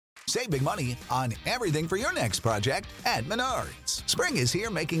Save big money on everything for your next project at Menards. Spring is here,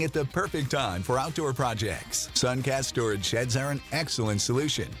 making it the perfect time for outdoor projects. Suncast storage sheds are an excellent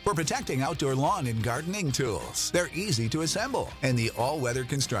solution for protecting outdoor lawn and gardening tools. They're easy to assemble, and the all-weather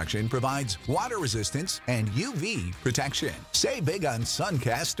construction provides water resistance and UV protection. Save big on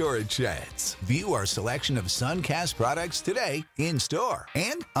Suncast storage sheds. View our selection of Suncast products today in store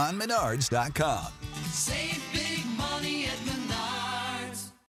and on Menards.com. Save big money at Menards.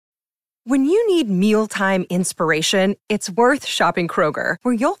 When you need mealtime inspiration, it's worth shopping Kroger,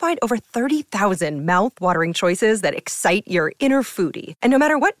 where you'll find over 30,000 mouth-watering choices that excite your inner foodie. And no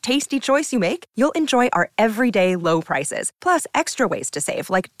matter what tasty choice you make, you'll enjoy our everyday low prices, plus extra ways to save,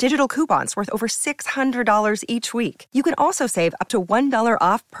 like digital coupons worth over $600 each week. You can also save up to $1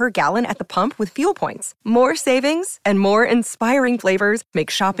 off per gallon at the pump with fuel points. More savings and more inspiring flavors make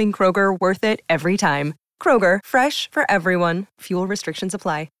shopping Kroger worth it every time. Kroger, fresh for everyone. Fuel restrictions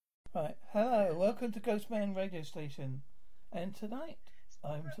apply. Right, hello, welcome to Ghostman Radio Station. And tonight,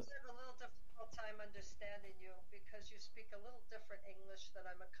 I'm... I have a little difficult time understanding you because you speak a little different English than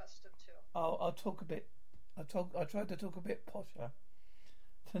I'm accustomed to. I'll talk a bit. I tried to talk a bit posher.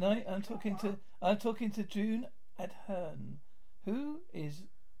 Tonight, I'm talking to June Adhern, who is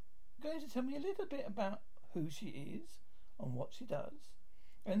going to tell me a little bit about who she is and what she does.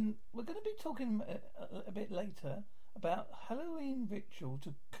 And we're going to be talking a bit later about Halloween ritual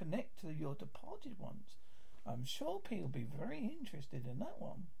to connect to your departed ones. I'm sure people will be very interested in that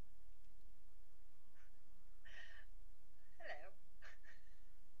one. Hello.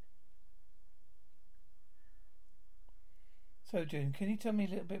 So, June, can you tell me a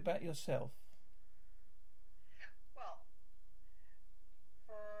little bit about yourself? Well,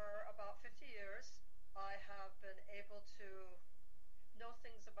 for about 50 years, I have been able to know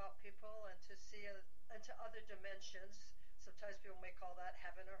things about people and to see into other dimensions. Sometimes people may call that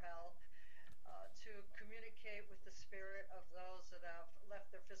heaven or hell. To communicate with the spirit of those that have left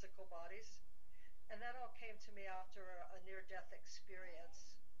their physical bodies. And that all came to me after a near-death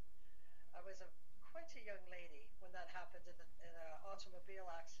experience. I was quite a young lady when that happened in an automobile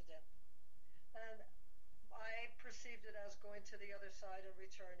accident. And I perceived it as going to the other side and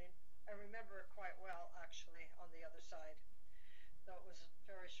returning. I remember it quite well, actually, on the other side, though it was a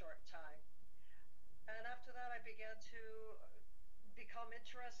very short time. And after that, I began to become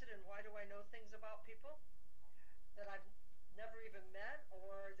interested in why do I know things about people that I've never even met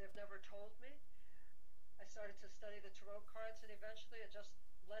or they've never told me. I started to study the tarot cards, and eventually it just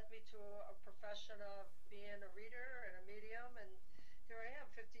led me to a profession of being a reader and a medium, and here I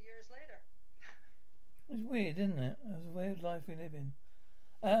am 50 years later. It's weird, isn't it? It's a weird life we live in.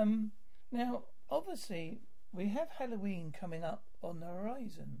 Now, obviously, we have Halloween coming up on the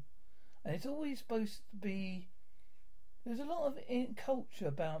horizon, and it's always supposed to be... There's a lot of culture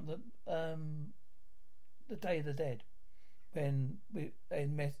about the Day of the Dead, when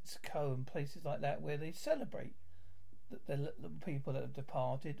in Mexico and places like that, where they celebrate the people that have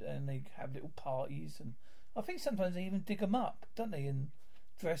departed, and they have little parties, and I think sometimes they even dig them up, don't they, and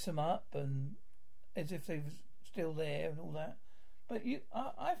dress them up, and as if they were still there and all that. But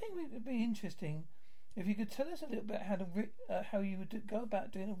I think it would be interesting if you could tell us a little bit how you would go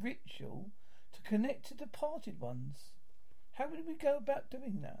about doing a ritual to connect to departed ones. How would we go about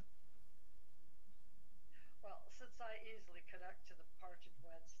doing that? Well, since I easily connect to the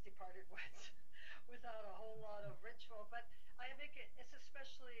departed ones without a whole lot of ritual, but I think it's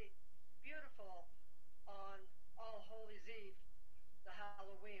especially beautiful on All Hallows Eve, the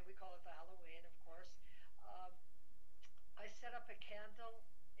Halloween. We call it the Halloween, of course. I set up a candle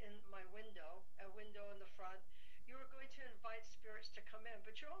in my window, a window in the front. You are going to invite spirits to come in,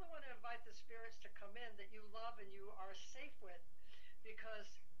 but you only want to invite the spirits to come in that you love and you are safe with,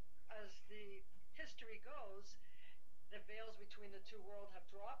 because as the history goes, the veils between the two worlds have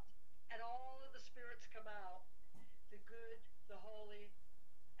dropped, and all of the spirits come out, the good, the holy,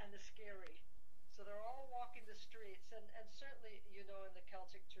 and the scary. So they're all walking the streets, and certainly, you know, in the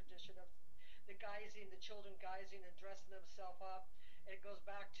Celtic tradition of the guising, the children guising and dressing themselves up, it goes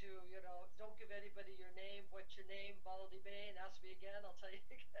back to, you know, don't give anybody your name. What's your name? Baldy Bane. Ask me again. I'll tell you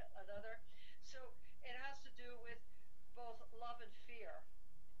another. So it has to do with both love and fear.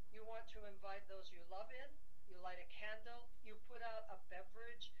 You want to invite those you love in. You light a candle. You put out a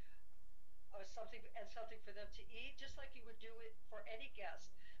beverage or something, and something for them to eat, just like you would do it for any guest.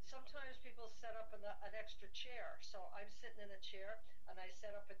 Sometimes people set up an extra chair. So I'm sitting in a chair, and I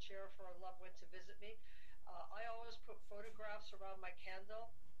set up a chair for a loved one to visit me. I always put photographs around my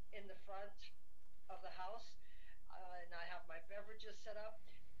candle in the front of the house, and I have my beverages set up.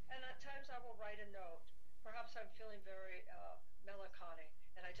 And at times I will write a note. Perhaps I'm feeling very melancholy,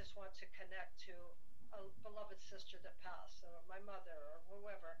 and I just want want to connect to a beloved sister that passed, my mother or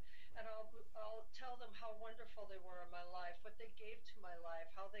whoever, and I'll tell them how wonderful they were in my life, what they gave to my life,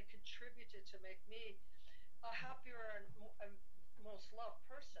 how they contributed to make me a happier and most loved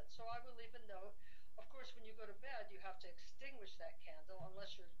person. So I will leave a note. Of course, when you go to bed, you have to extinguish that candle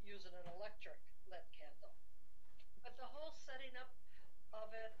unless you're using an electric lit candle. But the whole setting up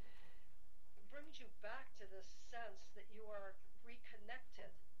of it brings you back to this sense that you are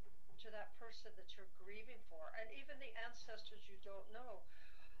reconnected to that person that you're grieving for, and even the ancestors you don't know.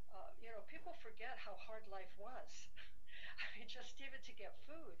 People forget how hard life was. I mean, just even to get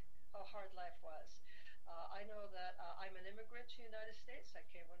food, how hard life was. I know that I'm an immigrant to the United States. I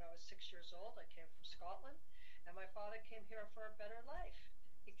came when I was 6 years old. I came from Scotland, and my father came here for a better life.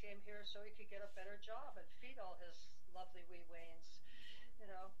 He came here so he could get a better job and feed all his lovely wee wains, and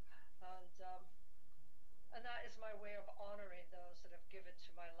that is my way of honoring those that have given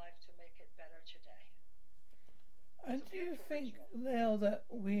to my life to make it better today. And do you think now that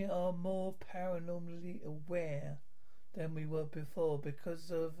we are more paranormally aware than we were before because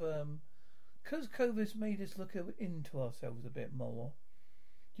COVID's made us look into ourselves a bit more?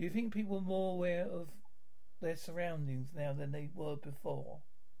 Do you think people are more aware of their surroundings now than they were before?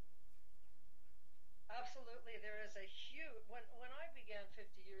 Absolutely, there is a huge. When I began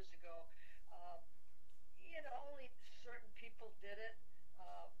 50 years ago, only certain people did it.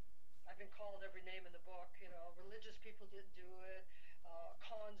 I've been called every name in the book. Religious people didn't do it.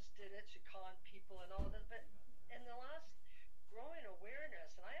 Cons did it to con people and all of that. But in the last growing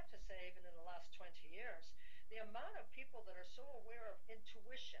awareness, and I have to say, even in the last 20 years, the amount of people that are so aware of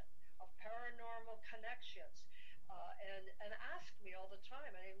intuition, of paranormal connections, and ask me all the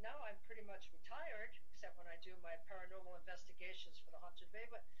time. I mean, now I'm pretty much retired, except when I do my paranormal investigations for the Haunted Bay.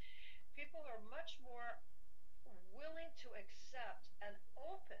 But people are much more willing to accept and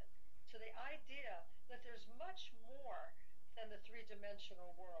open to the idea that there's much more than the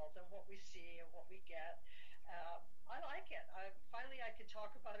three-dimensional world and what we see and what we get. I like it. Finally I can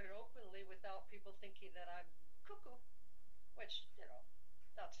talk about it openly without people thinking that I'm cuckoo, which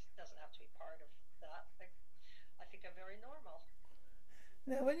that doesn't have to be part of that. I think I'm very normal.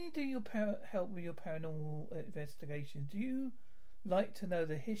 Now, when you do your help with your paranormal investigations, do you like to know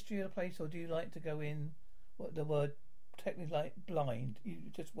the history of the place, or do you like to go in, what the word technically like blind? You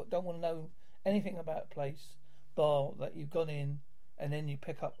just don't want to know anything about a place, bar that you've gone in, and then you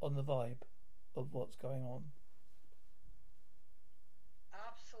pick up on the vibe of what's going on.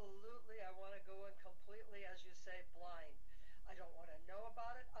 Absolutely, I want to go in completely, as you say, blind. I don't want to know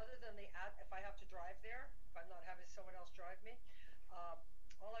about it, other than if I have to drive there, if I'm not having someone else drive me.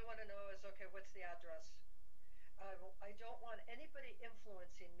 All I want to know is, okay, what's the address? I don't want anybody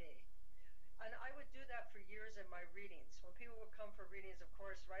influencing me. And I would do that for years in my readings. When people would come for readings, of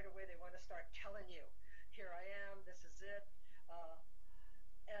course, right away they want to start telling you, here I am, this is it.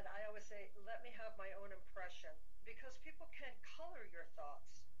 And I always say, let me have my own impression, because people can color your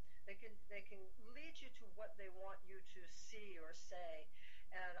thoughts. They can lead you to what they want you to see or say,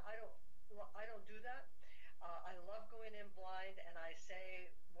 and I don't do that. I love going in blind, and I say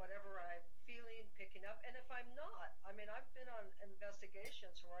whatever I'm feeling, picking up. And if I'm not, I mean, I've been on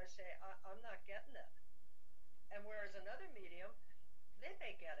investigations where I say I'm not getting it, and whereas another medium, they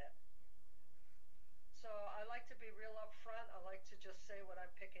may get it. So I like to be real upfront. I like to just say what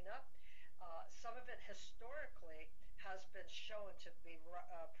I'm picking up. Some of it historically has been shown to be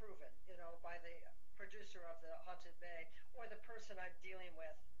proven, by the producer of the Haunted Bay or the person I'm dealing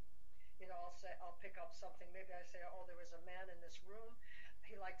with. I'll pick up something. Maybe I say, oh, there was a man in this room.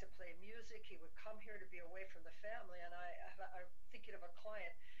 He liked to play music. He would come here to be away from the family. And I'm thinking of a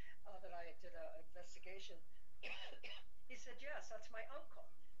client that I did an investigation. He said, yes, that's my uncle.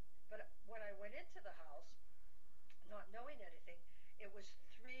 But when I went into the house, not knowing anything, it was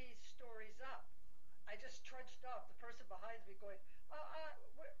 3 stories up. I just trudged up. The person behind me going,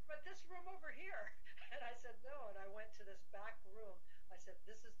 but this room over here. And I said, no. And I went to this back room. I said,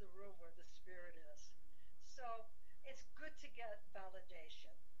 this is the room where the spirit is. So it's good to get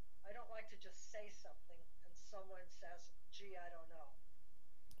validation. I don't like to just say something and someone says, gee, I don't know.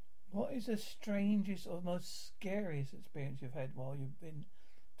 What is the strangest or most scariest experience you've had while you've been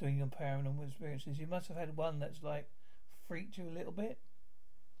doing your paranormal experiences? You must have had one that's freaked you a little bit.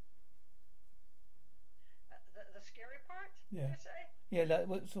 The scary part? Yeah. You say? Yeah,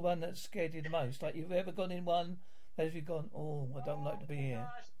 what's the one that scared you the most? You've ever gone in one that you've gone, oh, I don't like to be here.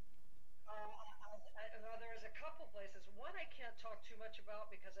 Gosh. There's a couple places. One I can't talk too much about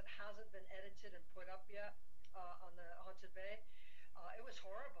because it hasn't been edited and put up yet on the Haunted Bay. It was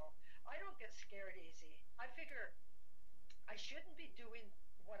horrible. I don't get scared easy. I figure I shouldn't be doing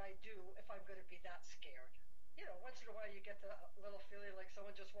what I do once in a while you get the little feeling like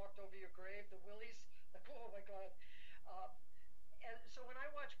someone just walked over your grave, the willies, like, oh my God. Uh, and so when I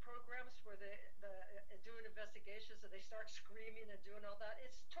watch programs where they doing investigations and they start screaming and doing all that,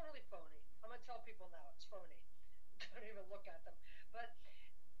 it's totally phony. I'm going to tell people now it's phony. Don't even look at them. But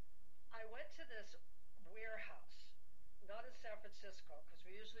I went to this warehouse, not in San Francisco, because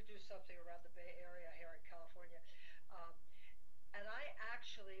we usually do something around the Bay Area here in California. Um, and I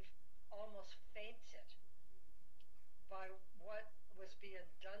actually almost fainted by what was being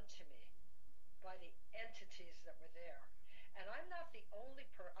done to me by the entities that were there. And I'm not the only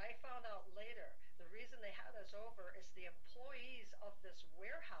I found out later the reason they had us over is the employees of this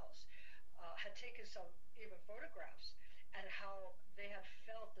warehouse had taken some even photographs and how they had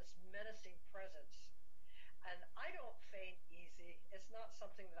felt this menacing presence. And I don't faint easy. It's not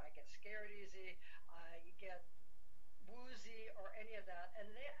something that I get scared easy. I get woozy or any of that. And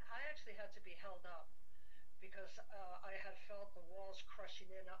I actually had to be held up because I had felt the walls crushing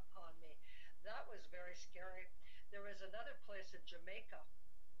in on me. That was very scary. There was another place in Jamaica.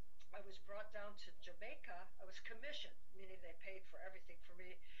 I was brought down to Jamaica. I was commissioned, meaning they paid for everything for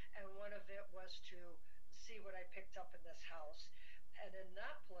me. And one of it was to see what I picked up in this house. And in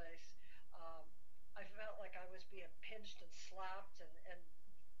that place, I felt like I was being pinched and slapped, and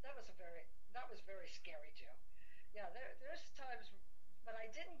that was very scary too. Yeah, there's times, but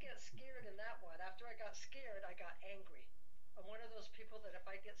I didn't get scared in that one. After I got scared, I got angry. I'm one of those people that if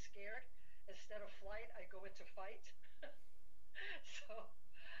I get scared, instead of flight, I go into fight. So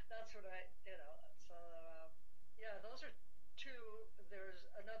that's what So yeah, those are two. There's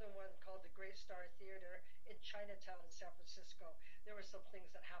another one called the Great Star Theater in Chinatown in San Francisco. There were some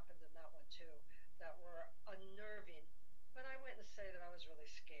things that happened in that one too that were unnerving, but I wouldn't say that I was really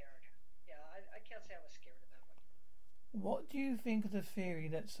scared. Yeah, I can't say I was scared of that one. What do you think of the theory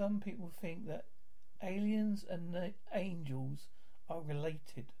that some people think that aliens and the angels are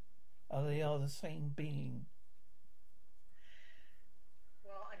related? Or they are the same being?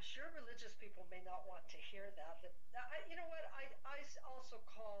 Well, I'm sure religious people may not want to hear that, but you know what? I also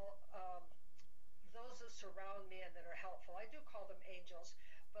call those that surround me and that are helpful, I do call them angels,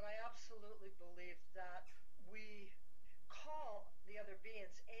 but I absolutely believe that we call the other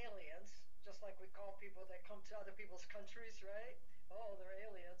beings aliens, just like we call people that come to other people's countries, right? Oh, they're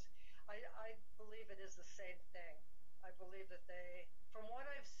aliens. I believe it is the same thing. I believe that from what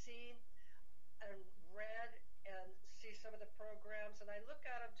I've seen and read and see some of the programs, and I look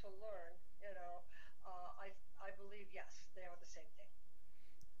at them to learn, I believe, yes, they are the same thing.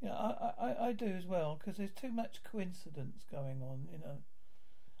 Yeah, I do as well, because there's too much coincidence going on,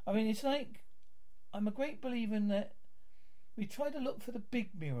 I mean, it's like, I'm a great believer in that we try to look for the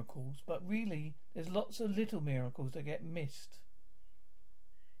big miracles, but really, there's lots of little miracles that get missed.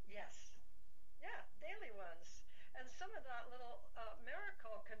 Yes. Yeah, daily ones. And some of that little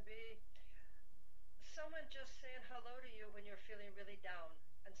miracle can be someone just saying hello to you when you're feeling really down,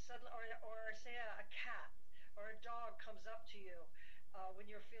 and suddenly, or say a cat or a dog comes up to you when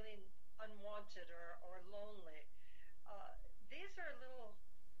you're feeling unwanted or lonely. These are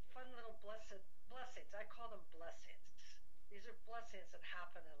fun little blessings. I call them blessings. These are blessings that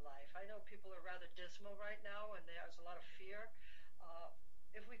happen in life. I know people are rather dismal right now, and there's a lot of fear.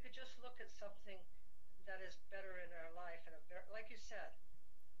 If we could just look at something that is better in our life, and like you said,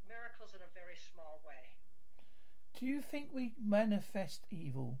 miracles in a very small way. Do you think we manifest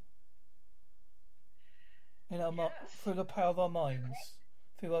evil in our through the power of our minds?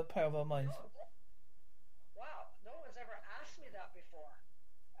 Through the power of our minds. Wow, no one's ever asked me that before,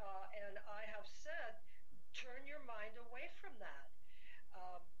 and I have said, turn your mind away from that.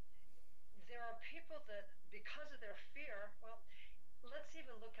 There are people that, because of their fear, well, let's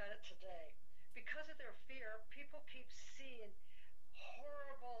even look at it today. Because of their fear, people keep seeing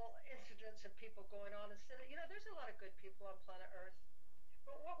horrible incidents of people going on instead of, there's a lot of good people on planet Earth.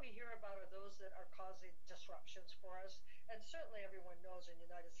 But what we hear about are those that are causing disruptions for us. And certainly everyone knows in the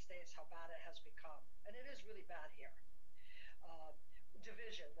United States how bad it has become. And it is really bad here,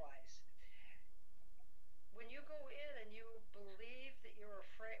 division-wise. When you go in and you believe that you're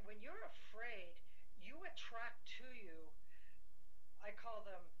afraid, when you're afraid, you attract to you, I call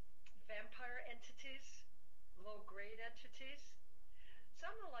them vampire entities, low-grade entities.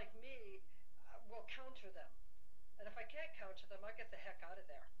 Someone like me will counter them. And if I can't counter them, I'll get the heck out of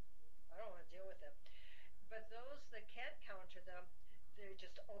there. I don't want to deal with them. But those that can't counter them, they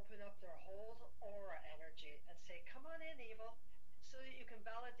just open up their whole aura energy and say, come on in, evil, so that you can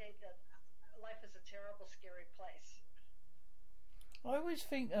validate that life is a terrible, scary place. I always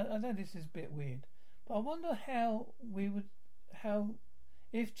think, I know this is a bit weird, but I wonder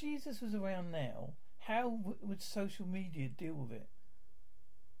if Jesus was around now, how would social media deal with it?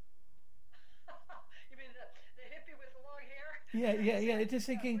 You mean the hippie with the long hair? Yeah. Just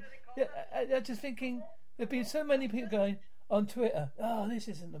thinking. Yeah, I'm just thinking. There'd be so many people going on Twitter. Oh, this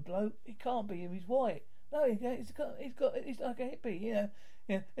isn't the bloke. He can't be him. He's white. No, he's like a hippie.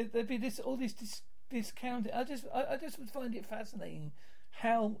 Yeah. There'd be all this discounting. I just would find it fascinating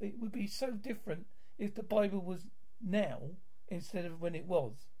how it would be so different if the Bible was now instead of when it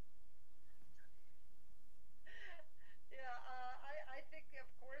was. Yeah, I think, of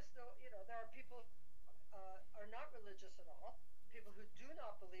course, though, there are people are not religious at all, people who do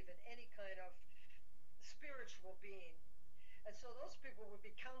not believe in any kind of spiritual being. And so those people would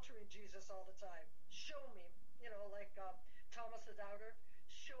be countering Jesus all the time. Show me, like Thomas the Doubter,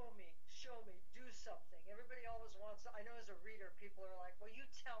 show me, do something. Everybody always wants, I know as a reader, people are like, well, you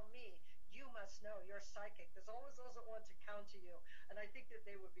tell me, you must know, you're psychic. There's always those that want to counter you. And I think that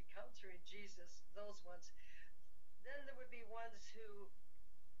they would be countering Jesus, those ones. Then there would be ones who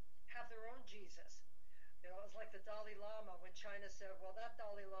have their own Jesus. It's like the Dalai Lama when China said, well, that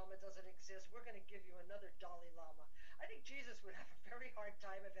Dalai Lama doesn't exist. We're going to give you another Dalai Lama. I think Jesus would have a very hard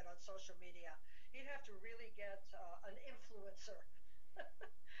time of it on social media. He'd have to really get an influencer,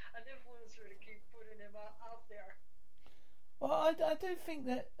 to keep putting him out there. Well, I do think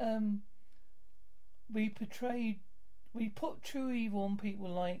that we put true evil on people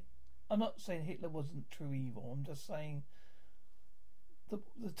like. I'm not saying Hitler wasn't true evil. I'm just saying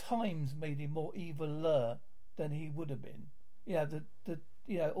the times made him more eviler than he would have been.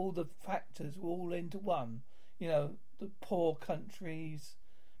 All the factors were all into one. The poor countries,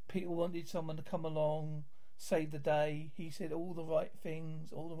 people wanted someone to come along, save the day. He said all the right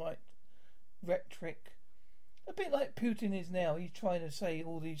things, all the right rhetoric. A bit like Putin is now. He's trying to say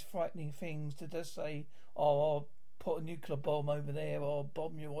all these frightening things to just say, oh, I'll put a nuclear bomb over there, or I'll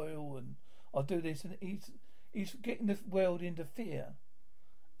bomb your oil, and I'll do this. And he's getting the world into fear.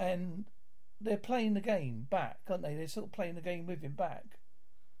 And they're playing the game back, aren't they? They're sort of playing the game with him back.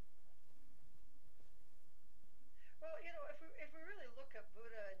 Well, if we really look at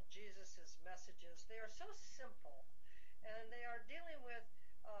Buddha and Jesus' messages, they are so simple, and they are dealing with,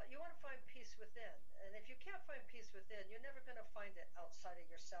 you want to find peace within. And if you can't find peace within, you're never going to find it outside of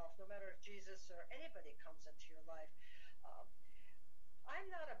yourself, no matter if Jesus or anybody comes into your life. I'm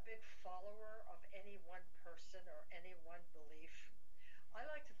not a big follower of any one person or any one belief. I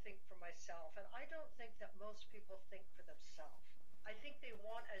like to think for myself, and I don't think that most people think for themselves. I think they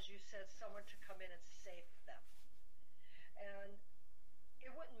want, as you said, someone to come in and save them. And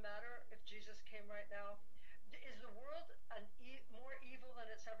it wouldn't matter if Jesus came right now. Is the world more evil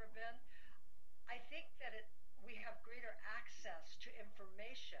than it's ever been? I think that we have greater access to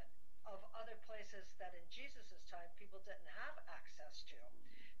information of other places that in Jesus' time people didn't have access to.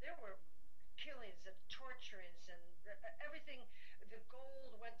 There were killings and torturings and everything. The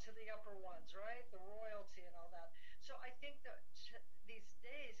gold went to the upper ones, right? The royalty and all that. So I think that these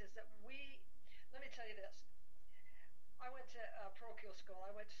days is that let me tell you this. I went to parochial school.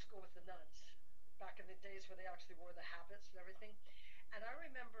 I went to school with the nuns back in the days when they actually wore the habits and everything. And I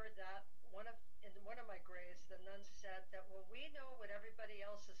remember that in one of my grades, the nuns said that when we know what everybody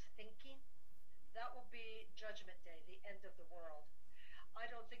else is thinking, that will be Judgment Day, the end of the world. I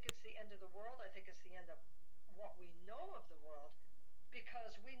don't think it's the end of the world. I think it's the end of what we know of the world,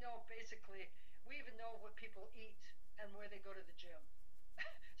 because we know basically, we even know what people eat and where they go to the gym.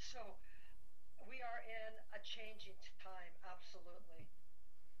 So we are in a changing time, absolutely.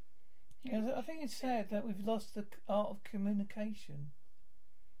 Yeah, I think it's sad that we've lost the art of communication.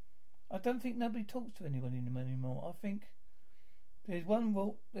 I don't think nobody talks to anyone anymore. I think there's one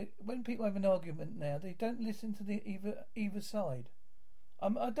rule. When people have an argument now, they don't listen to the either side. I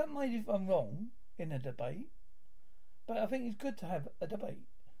don't mind if I'm wrong in a debate, but I think it's good to have a debate.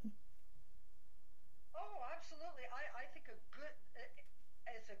 Oh, absolutely. I think it's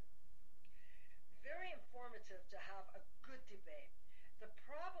very informative to have a good debate. The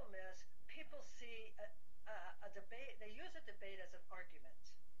problem is people see a debate, they use a debate as an argument.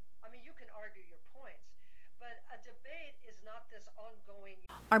 I mean, you can argue your points, but a debate is not this ongoing.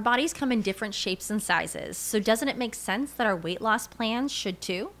 Our bodies come in different shapes and sizes, so doesn't it make sense that our weight loss plans should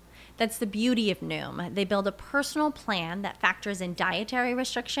too? That's the beauty of Noom. They build a personal plan that factors in dietary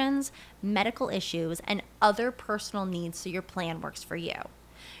restrictions, medical issues, and other personal needs so your plan works for you.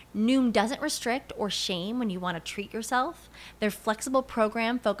 Noom doesn't restrict or shame when you want to treat yourself. Their flexible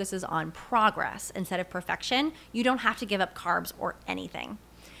program focuses on progress instead of perfection. You don't have to give up carbs or anything.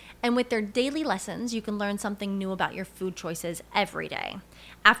 And with their daily lessons, you can learn something new about your food choices every day.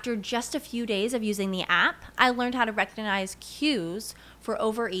 After just a few days of using the app, I learned how to recognize cues for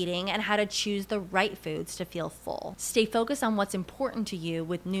overeating and how to choose the right foods to feel full. Stay focused on what's important to you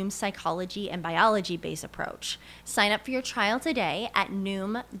with Noom's psychology and biology-based approach. Sign up for your trial today at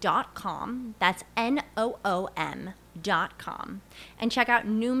Noom.com. That's Noom.com. And check out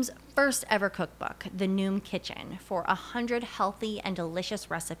Noom's first ever cookbook, The Noom Kitchen, for 100 healthy and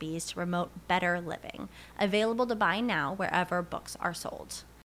delicious recipes to promote better living. Available to buy now wherever books are sold.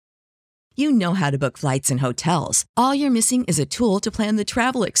 You know how to book flights and hotels. All you're missing is a tool to plan the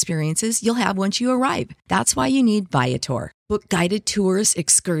travel experiences you'll have once you arrive. That's why you need Viator. Book guided tours,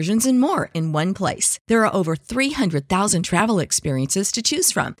 excursions, and more in one place. There are over 300,000 travel experiences to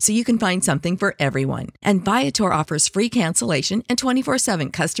choose from, so you can find something for everyone. And Viator offers free cancellation and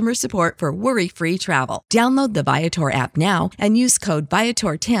 24/7 customer support for worry-free travel. Download the Viator app now and use code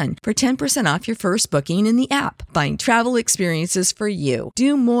Viator10 for 10% off your first booking in the app. Find travel experiences for you.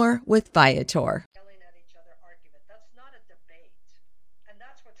 Do more with Viator. Yelling at each other argument. That's not a debate. And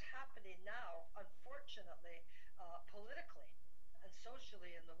that's what's happening now, unfortunately, politically and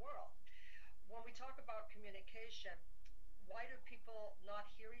socially in the world. When we talk about communication, why do people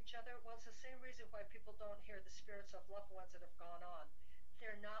not hear each other? Well, it's the same reason why people don't hear the spirits of loved ones that have gone on.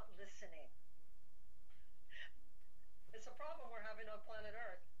 They're not listening. It's a problem we're having on planet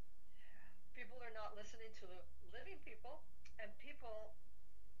Earth. People are not listening to the living people, and people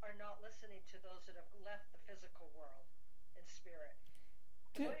are not listening to those that have left the physical world in spirit.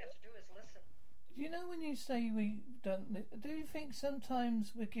 All you have to do is listen. You know, when you say we don't, do you think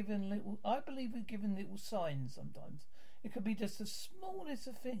sometimes we're given little? I believe we're given little signs. Sometimes it could be just the smallest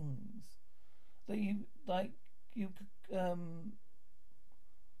of things that you like.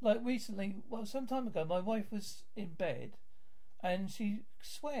 Like recently, well, some time ago, my wife was in bed, and she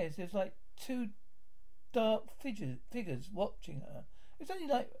swears there's like two dark figures watching her. It's only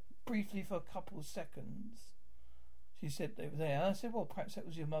like briefly for a couple of seconds. She said they were there. And I said, well, perhaps that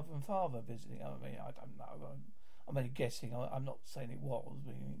was your mother and father visiting. I mean, I don't know. I'm only guessing. I'm not saying it was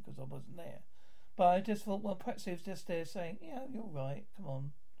because I wasn't there. But I just thought, well, perhaps he was just there saying, yeah, you're right. Come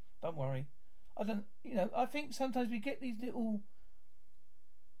on, don't worry. I don't. I think sometimes we get these little.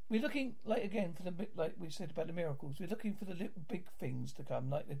 We're looking, like, again, for the, like we said about the miracles, we're looking for the little big things to come,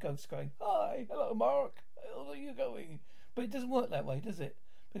 like the ghost going, hi, hello, Mark, how are you going? But it doesn't work that way, does it?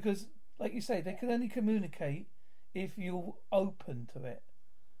 Because, like you say, they can only communicate if you're open to it.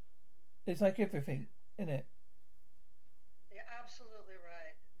 It's like everything, isn't it? You're absolutely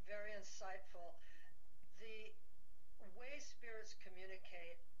right. Very insightful. The way spirits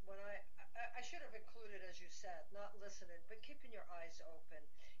communicate, when I should have included, as you said, not listening, but keeping your eyes open,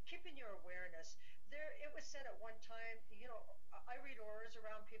 keeping your awareness. It was said at one time, I read auras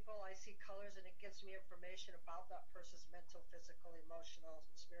around people, I see colors, and it gives me information about that person's mental, physical, emotional,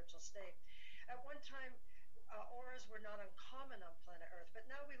 spiritual state. At one time, auras were not uncommon on planet Earth, but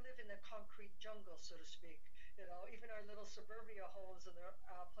now we live in a concrete jungle, so to speak. Even our little suburbia homes in their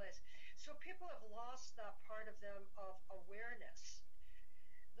place. So people have lost that part of them of awareness.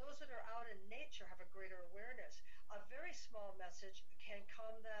 Those that are out in nature have a greater awareness. A very small message can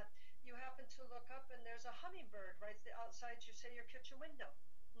come that you happen to look up and there's a hummingbird right outside your kitchen window.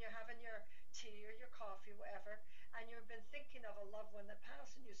 You're having your tea or your coffee, whatever, and you've been thinking of a loved one that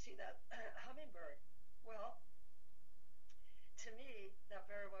passed and you see that hummingbird. Well, to me, that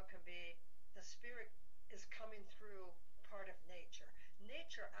very well can be the spirit is coming through part of nature.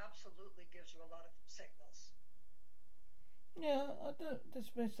 Nature absolutely gives you a lot of signals. Yeah, I don't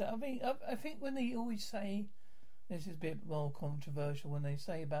dismiss that. I mean, I think when they always say, this is a bit more controversial, when they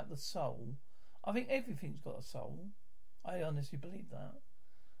say about the soul, I think everything's got a soul. I honestly believe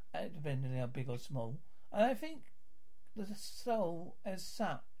that, depending on how big or small. And I think the soul, as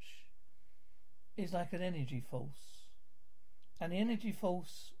such, is like an energy force. And the energy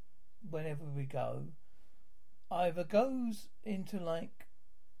force, whenever we go, either goes into like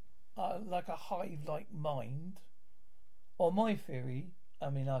a hive-like mind, or my theory, I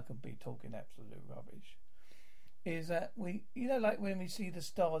mean, I could be talking absolute rubbish, is that like when we see the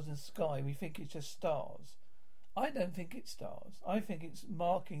stars in the sky, we think it's just stars. I don't think it's stars. I think it's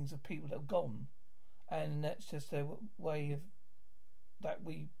markings of people that have gone, and that's just their way of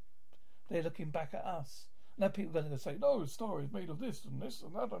they're looking back at us. Now people are going to say, no, the star is made of this and this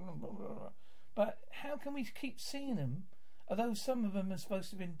and that. But how can we keep seeing them, although some of them are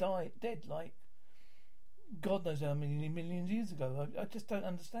supposed to have been dead like God knows how many millions of years ago? I just don't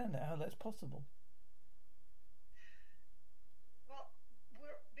understand how that's possible. Well,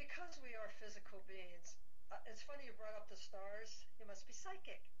 because we are physical beings, it's funny you brought up the stars. You must be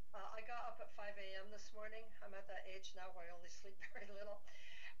psychic. I got up at 5 a.m. this morning. I'm at that age now where I only sleep very little.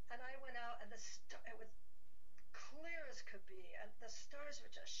 And I went out, and it was clear as could be, and the stars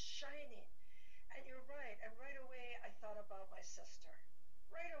were just shining. And you're right. And right away, I thought about my sister.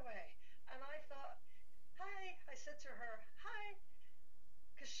 Right away. And I thought, hi. I said to her, hi.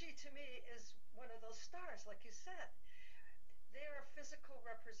 Because she, to me, is one of those stars, like you said. They are physical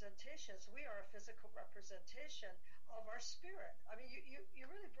representations. We are a physical representation of our spirit. I mean, you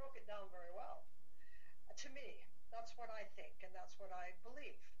really broke it down very well. To me, that's what I think, and that's what I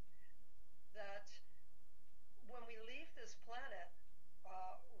believe. That when we leave this planet,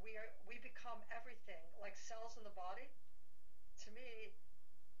 we become everything, like cells in the body. To me,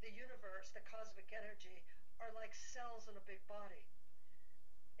 the universe, the cosmic energy, are like cells in a big body.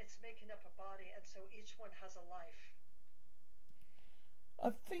 It's making up a body, and so each one has a life. I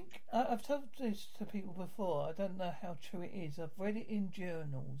think I've told this to people before. I don't know how true it is. I've read it in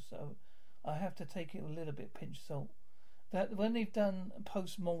journals, so I have to take it with a little bit pinch of salt. That when they've done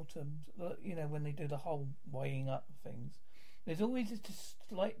post-mortems, when they do the whole weighing up of things, there's always this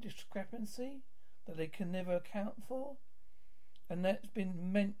slight discrepancy that they can never account for. And that's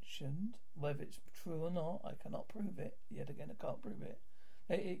been mentioned, whether it's true or not, I cannot prove it. Yet again, I can't prove it.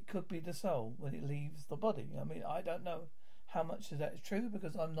 It could be the soul when it leaves the body. I mean, I don't know how much of that is true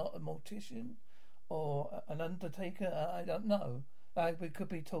because I'm not a mortician or an undertaker. I don't know. We could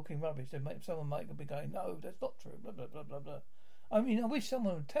be talking rubbish. Someone might be going, no, that's not true, blah, blah, blah, blah, blah. I mean, I wish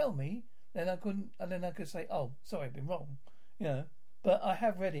someone would tell me, then I could say, oh, sorry, I've been wrong. But I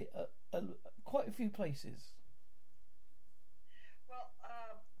have read it quite a few places. Well,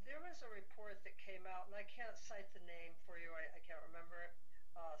 there was a report that came out, and I can't cite the name for you. I can't remember it.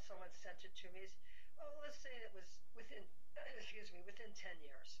 Someone sent it to me. Well, let's say it was within 10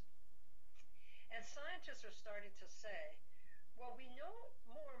 years. And scientists are starting to say, well, we know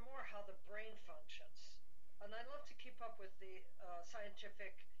more and more how the brain functions. And I love to keep up with the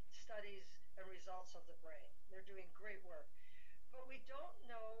scientific studies and results of the brain. They're doing great work. But we don't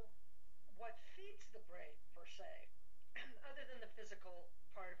know what feeds the brain, per se, other than the physical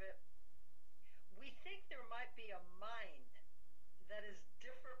part of it. We think there might be a mind that is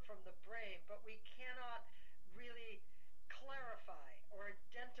different from the brain, but we cannot really clarify or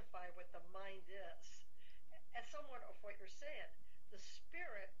identify what the mind is. And somewhat of what you're saying, the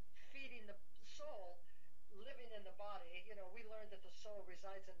spirit feeding the soul, living in the body. We learned that the soul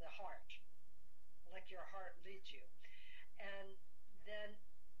resides in the heart, like your heart leads you. And then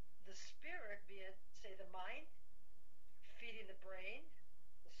the spirit being, say, the mind, feeding the brain,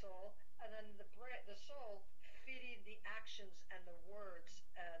 the soul, and then the soul feeding the actions and the words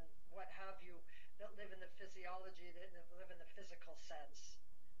and what have you that live in the physiology, that live in the physical sense.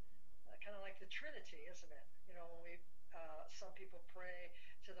 Kind of like the Trinity, isn't it? When some people pray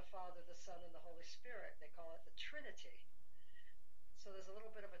to the Father, the Son, and the Holy Spirit, they call it the Trinity. So there's a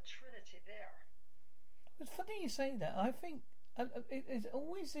little bit of a Trinity there. It's funny you say that. I think there's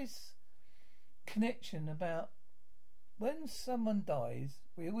always this connection about when someone dies.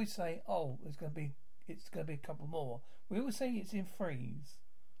 We always say, "Oh, it's going to be a couple more." We always say it's in threes.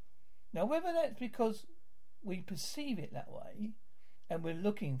 Now, whether that's because we perceive it that way, and we're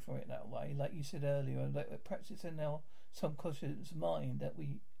looking for it that way, like you said earlier, that perhaps it's in our subconscious mind that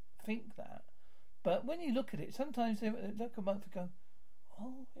we think that. But when you look at it, sometimes they look a month and go,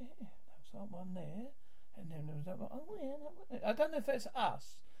 "Oh yeah, there's that one there," and then there was that one. Oh yeah, that one there. I don't know if that's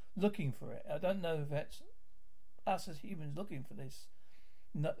us looking for it. I don't know if that's us as humans looking for this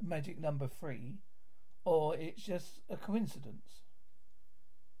magic number 3, or it's just a coincidence.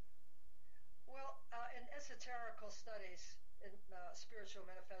 Well, in esoterical studies, in spiritual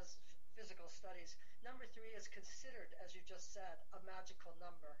metaphysical studies, number 3 is considered, as you just said, a magical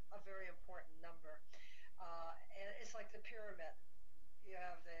number, a very important number. And it's like the pyramid. You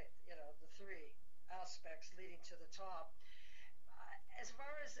have the 3 aspects leading to the top. As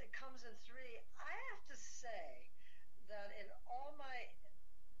far as it comes in 3, I have to say that in all my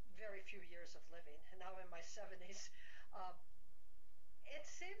very few years of living, and now in my 70s, it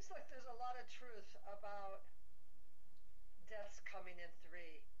seems like there's a lot of truth about deaths coming in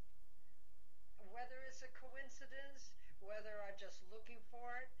 3. Whether it's a coincidence, whether I'm just looking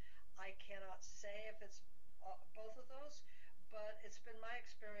for it, I cannot say if it's both of those, but it's been my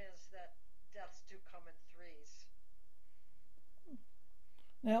experience that deaths do come in 3s.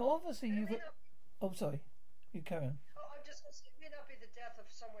 Now, obviously, Oh, sorry. You carry on. Oh, I'm just going to say, it may not be the death of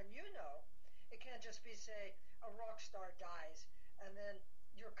someone you know. It can't just be, say, a rock star dies, and then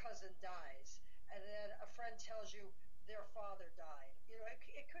your cousin dies, and then a friend tells you their father died.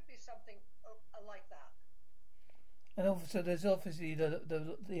 It could be something like that. And also, there's obviously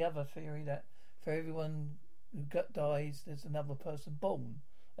the other theory that for everyone who dies, there's another person born,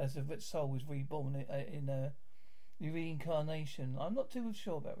 as the soul is reborn in a reincarnation. I'm not too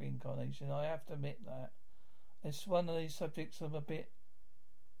sure about reincarnation. I have to admit that it's one of these subjects I'm a bit.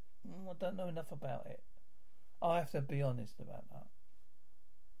 I don't know enough about it. I have to be honest about that.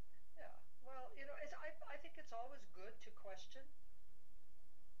 Yeah. Well, I think it's always good to question.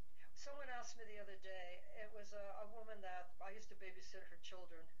 Someone asked me the other day, it was a woman that I used to babysit her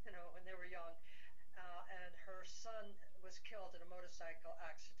children, when they were young, and her son was killed in a motorcycle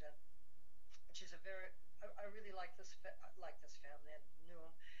accident. And she's I really like this family and knew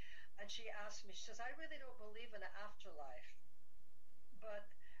him. And she asked me, she says, I really don't believe in an afterlife, but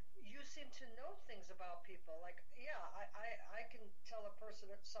you seem to know things about people. Like, yeah, I can tell a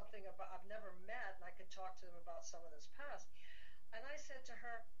person something about I've never met, and I can talk to them about some of this past. And I said to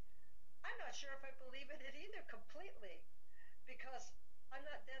her, I'm not sure if I believe in it either completely, because I'm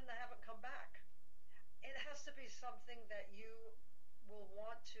not dead and I haven't come back. It has to be something that you will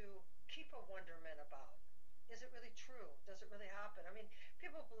want to keep a wonderment about. Is it really true? Does it really happen? I mean,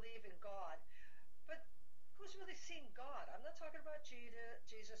 people believe in God, but who's really seen God? I'm not talking about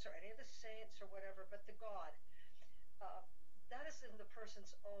Jesus or any of the saints or whatever, but the God. That is in the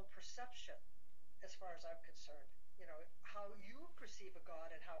person's own perception, as far as I'm concerned. How you perceive a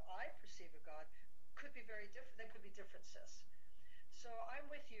God and how I perceive a God could be very different. There could be differences. So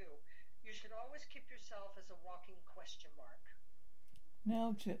I'm with you. You should always keep yourself as a walking question mark.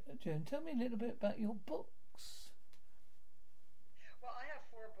 Now, Joan, tell me a little bit about your books. Well, I have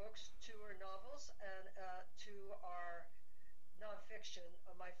 4 books. 2 are novels and 2 are nonfiction.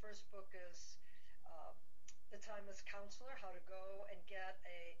 My first book is The Timeless Counselor, How to Go and Get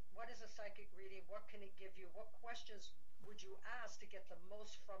what is a psychic reading, what can it give you, what questions would you ask to get the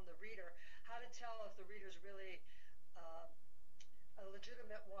most from the reader, how to tell if the reader's really a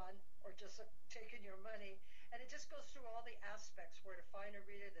legitimate one or just taking your money. And it just goes through all the aspects, where to find a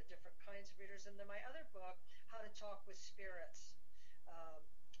reader, the different kinds of readers. And then my other book, How to Talk with Spirits,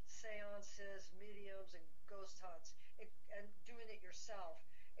 seances, mediums, and ghost hunts, and doing it yourself.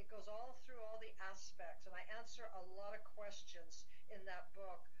 It goes all through all the aspects, and I answer a lot of questions in that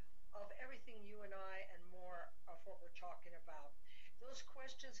book of everything you and I and more of what we're talking about. Those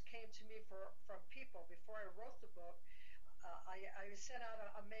questions came to me from people. Before I wrote the book, I sent out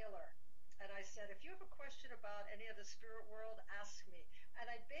a mailer, and I said, if you have a question about any of the spirit world, ask me. And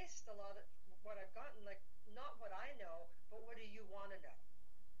I based a lot of what I've gotten, like, not what I know, but what do you want to know?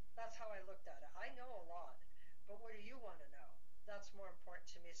 That's how I looked at it. I know a lot, but what do you want to know? That's more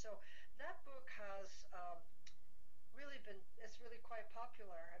important to me. So that book has it's really quite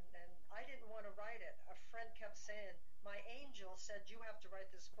popular, and I didn't want to write it. A friend kept saying, my angel said, you have to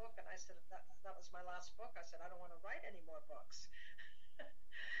write this book. And I said, that was my last book. I said, I don't want to write any more books.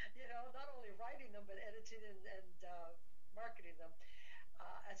 Not only writing them, but editing and marketing them.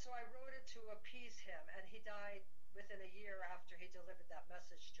 And so I wrote it to appease him, and he died within a year after he delivered that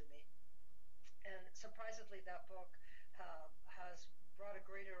message to me. And surprisingly, that book has brought a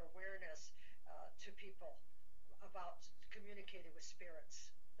greater awareness to people about communicating with spirits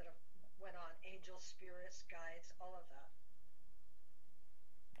that have went on, angels, spirits, guides, all of that.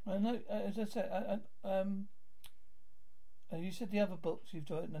 I know, as I said, you said the other books you've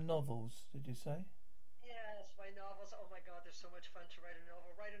written are novels, did you say? Yes, my novels. Oh my God, they're so much fun to write a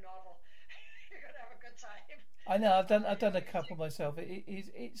novel. Write a novel. You're going to have a good time. I know, I've done a couple myself.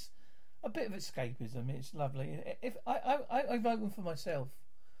 It's a bit of escapism. It's lovely. If I wrote one for myself,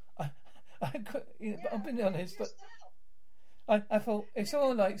 but I'm being honest. I thought if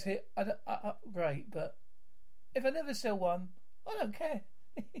someone likes it, great. But if I never sell one, I don't care.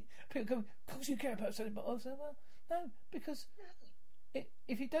 People go, of course you care about selling, but I say, well, no, because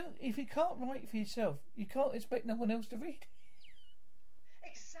if you can't write for yourself, you can't expect no one else to read.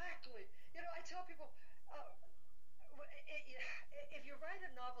 Exactly. I tell people, if you write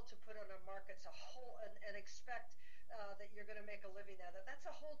a novel to put on a market, it's a whole and expect that you're going to make a living at it. That's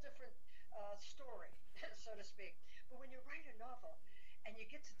a whole different story, so to speak. But when you write a novel and you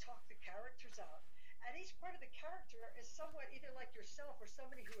get to talk the characters out, and each part of the character is somewhat either like yourself or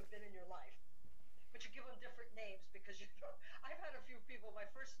somebody who have been in your life, but you give them different names because I've had a few people. My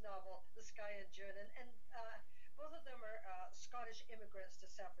first novel, The Sky and June, and both of them are Scottish immigrants to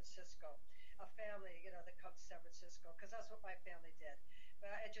San Francisco, a family that comes to San Francisco because that's what my family did.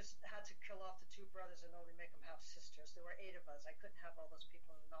 But I just had to kill off the 2 brothers and only make them half sisters. There were 8 of us. I couldn't have all those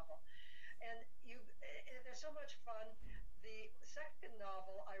people in the novel. And they're so much fun. The second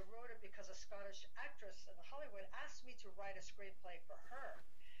novel, I wrote it because a Scottish actress in Hollywood asked me to write a screenplay for her.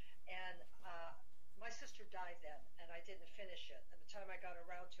 And my sister died then, and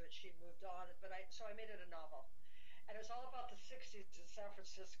and she moved on. But so I made it a novel, and it was all about the '60s in San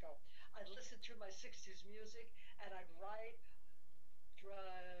Francisco. I'd listen to my '60s music, and I'd write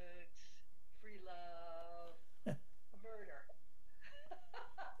drugs, free love, murder.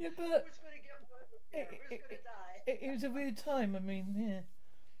 Yeah, but Who's going to get murdered there? Who's going to die? it was a weird time. I mean, yeah.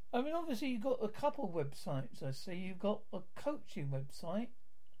 I mean, obviously you've got a couple of websites. I see you've got a coaching website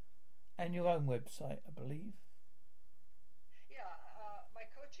and your own website, I believe. Yeah, my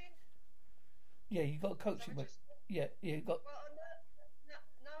coaching. Yeah, you got a coaching web. Yeah, you got. Well,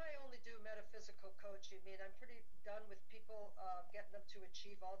 now I only do metaphysical coaching. I mean, I'm pretty done with people getting them to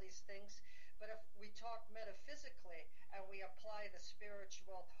achieve all these things. But if we talk metaphysically and we apply the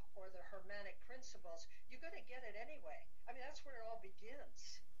spiritual or the Hermetic principles, you're going to get it anyway. I mean, that's where it all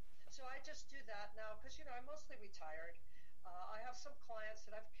begins. So I just do that now because, I'm mostly retired. I have some clients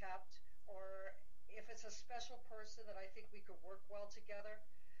that I've kept, or if it's a special person that I think we could work well together,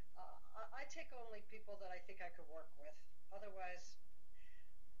 I take only people that I think I could work with. Otherwise,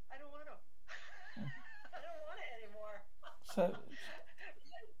 I don't want to. I don't want it anymore.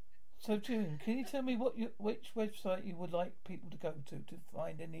 So June, can you tell me which website you would like people to go to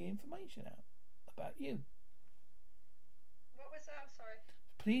find any information out about you? What was that? I'm sorry.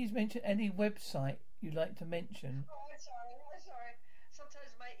 Please mention any website you'd like to mention. Oh, I'm sorry.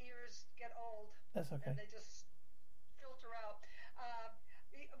 Sometimes my ears get old. That's okay. And they just filter out.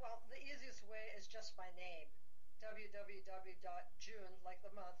 Well, the easiest way is just my name. www.june, like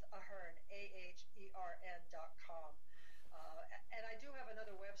the month, Adhern, AHERN.com. And I do have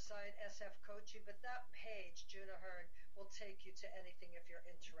another website, SF Coaching, but that page, June Adhern, will take you to anything if you're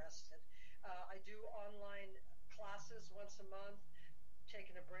interested. I do online classes once a month,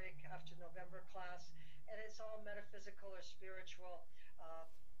 taking a break after November class, and it's all metaphysical or spiritual.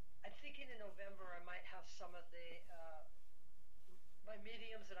 I'm thinking in November I might have some of the my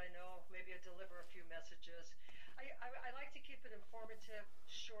mediums that I know. Maybe I deliver a few messages. I like to keep it informative,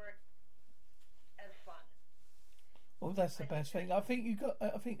 short, and fun. Well, that's the best thing. I think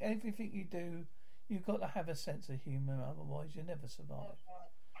everything you do, you've got to have a sense of humour. Otherwise, you never survive.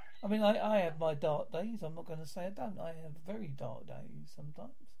 I mean, I have my dark days. I'm not going to say I don't. I have very dark days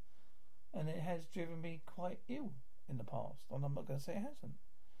sometimes, and it has driven me quite ill in the past. And I'm not going to say it hasn't,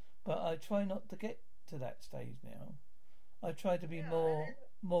 but I try not to get to that stage now. I try to be more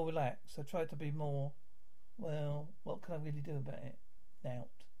relaxed. I try to be more. Well, what can I really do about it? Now,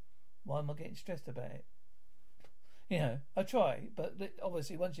 why am I getting stressed about it? I try, but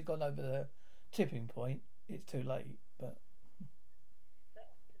obviously once you've gone over the tipping point, it's too late. But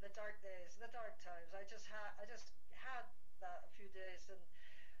the dark days, the dark times. I just had that a few days, and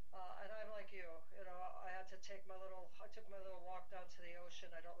I'm like you. I had to take my little walk down to the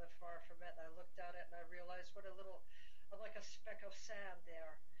ocean. I don't live far from it, and I looked at it and I realized I'm like a speck of sand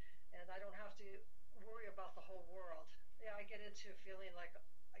there, and I don't have to worry about the whole world. Yeah, I get into feeling like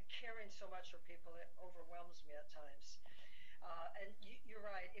caring so much for people, it overwhelms me at times. And you're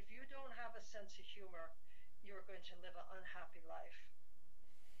right. If you don't have a sense of humor, you're going to live an unhappy life.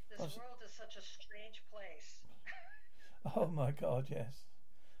 This world is such a strange place. Oh my God, yes.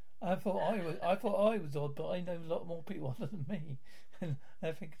 I thought I was odd, but I know a lot more people other than me, and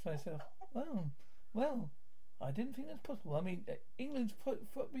I think to myself, well, I didn't think that's possible. I mean, England's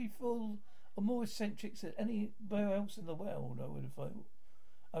probably full of more eccentrics than anywhere else in the world, I would have thought.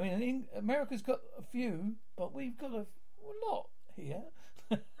 I mean, America's got a few, but we've got a lot here.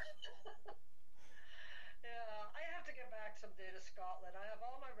 Yeah, I have to get back someday to Scotland. I have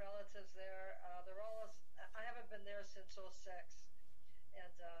all my relatives there. I haven't been there since '06,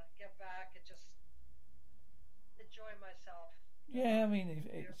 and get back and just enjoy myself. Yeah, I mean,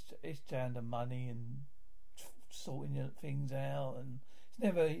 it's down to money and sorting things out, and it's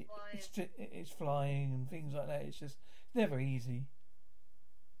never it's flying and things like that. It's never easy.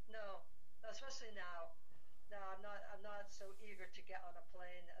 No, especially now. No, I'm not so eager to get on a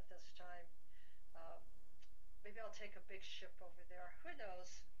plane at this time. Maybe I'll take a big ship over there. Who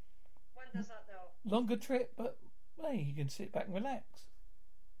knows? One does not know. Longer trip, but hey, you can sit back and relax.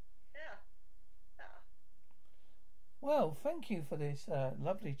 Yeah. Well, thank you for this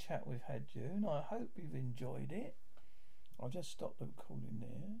lovely chat we've had, June. I hope you've enjoyed it. I'll just stop the recording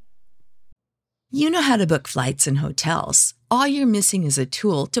there. You know how to book flights and hotels. All you're missing is a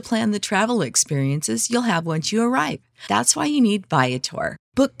tool to plan the travel experiences you'll have once you arrive. That's why you need Viator.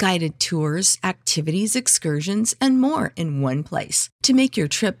 Book guided tours, activities, excursions, and more in one place to make your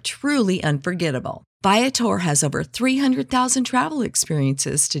trip truly unforgettable. Viator has over 300,000 travel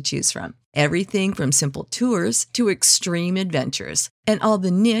experiences to choose from. Everything from simple tours to extreme adventures and all the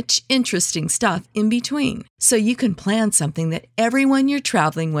niche, interesting stuff in between. So you can plan something that everyone you're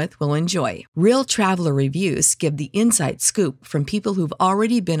traveling with will enjoy. Real traveler reviews give the inside scoop from people who've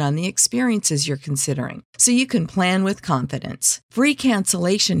already been on the experiences you're considering. So you can plan with confidence. Free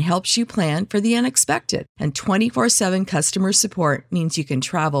cancellation helps you plan for the unexpected. And 24/7 customer support means you can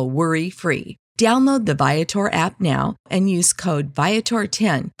travel worry-free. Download the Viator app now and use code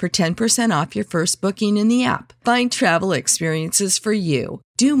Viator10 for 10% off your first booking in the app. Find travel experiences for you.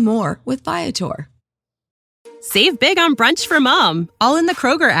 Do more with Viator. Save big on brunch for mom, all in the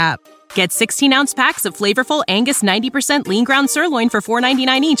Kroger app. Get 16-ounce packs of flavorful Angus 90% lean ground sirloin for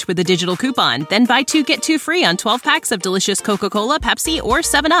 $4.99 each with a digital coupon. Then buy 2, get 2 free on 12 packs of delicious Coca-Cola, Pepsi, or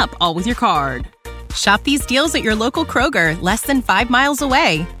 7-Up, all with your card. Shop these deals at your local Kroger, less than 5 miles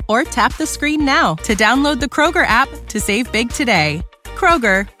away. Or tap the screen now to download the Kroger app to save big today.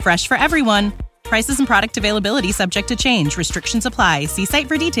 Kroger, fresh for everyone. Prices and product availability subject to change. Restrictions apply. See site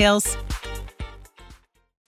for details.